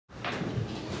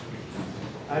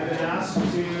I've been asked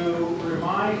to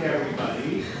remind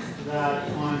everybody that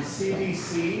on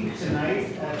CBC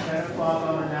tonight at 10 o'clock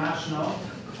on the National,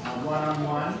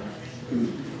 one-on-one,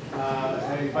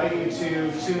 I invite you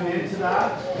to tune into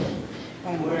that,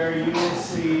 where you will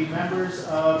see members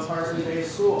of Parsley Bay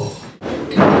School.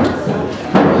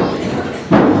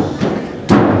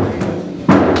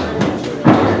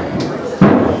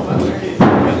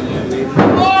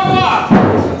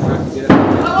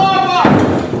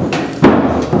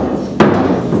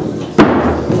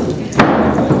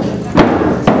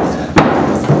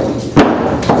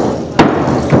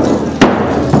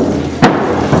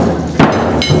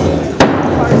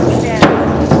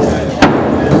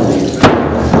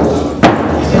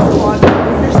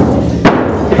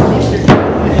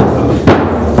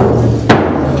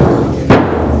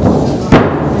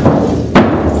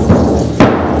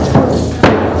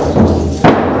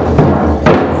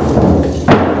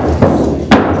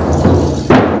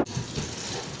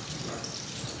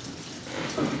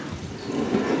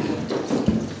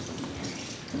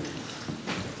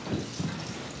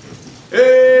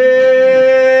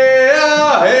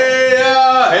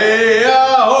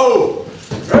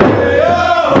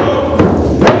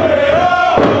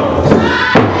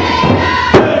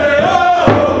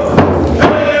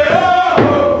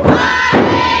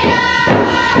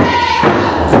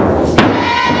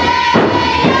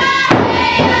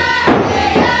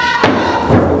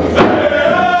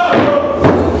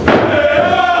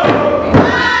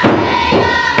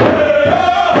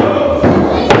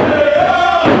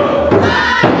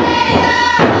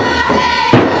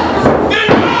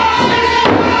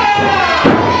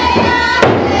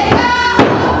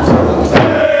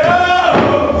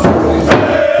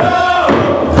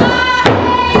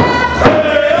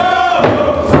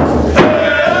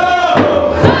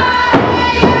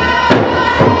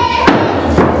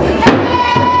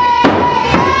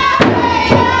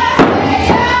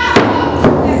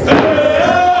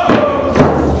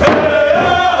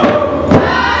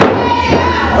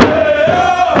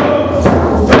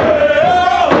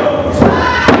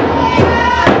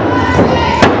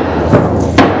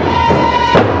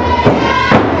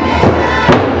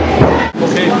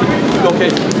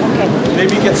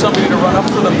 Maybe get somebody to run up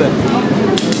to them then.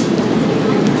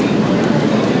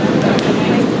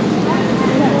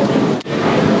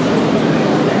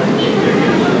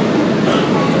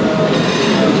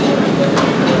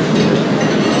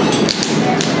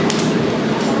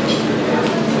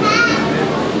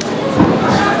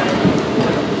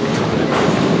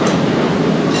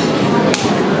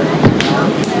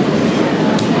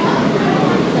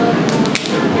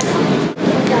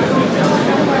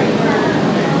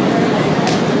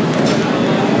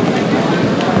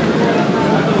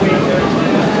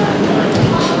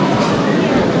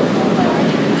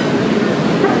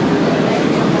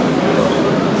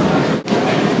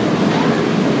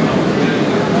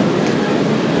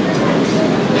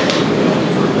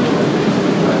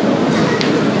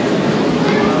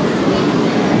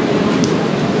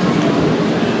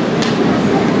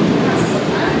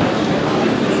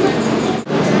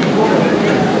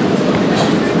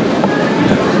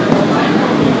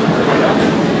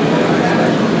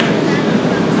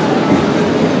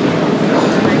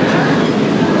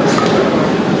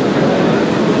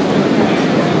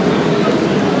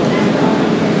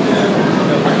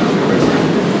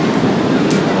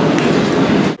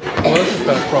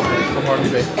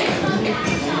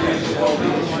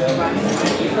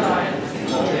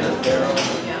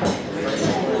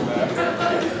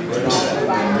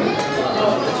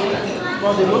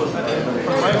 Well, they look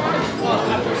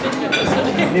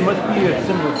they must be a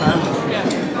similar family. Yeah.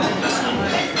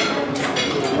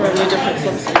 Or in the different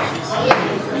substations.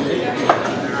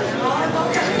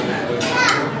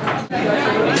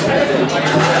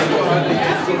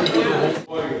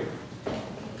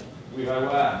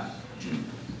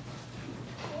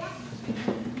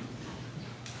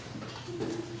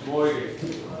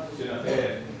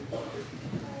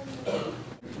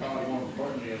 Probably more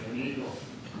importantly, as an eagle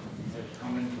has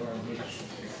come into our midst,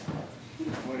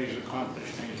 what he's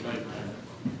accomplished, things like that.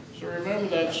 So remember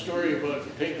that story about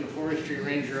taking a forestry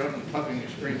ranger out and puffing a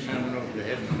spring salmon over the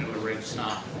head in the middle of Red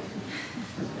Snot.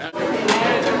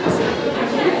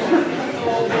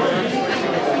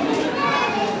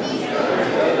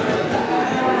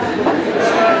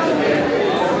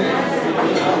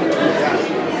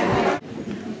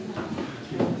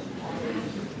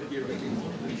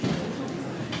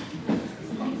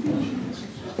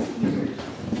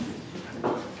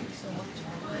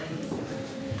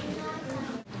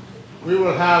 We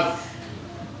will have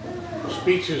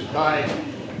speeches by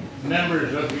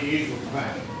members of the Eagle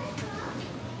clan.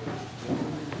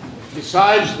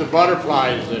 Besides the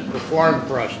butterflies that performed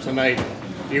for us tonight,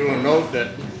 you will note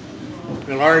that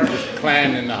the largest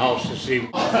clan in the house this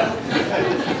evening.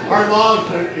 Our laws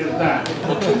is that.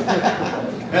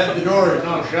 And the door is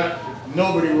now shut.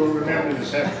 Nobody will remember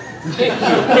this ever.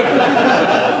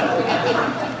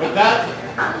 But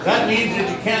that means that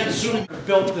you can't sue.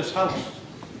 Built this house.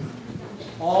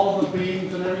 All the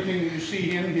beams and everything that you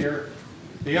see in here,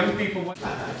 the young people went.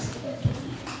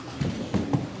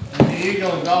 And the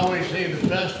Eagles always say the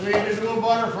best way to do a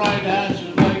butterfly dance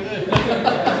is like this.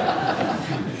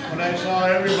 When I saw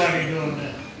everybody doing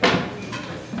that.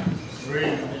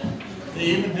 They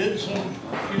even did some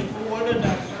beautiful water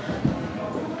dances.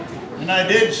 And I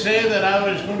did say that I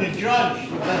was going to judge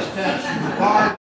the best dance in the bar.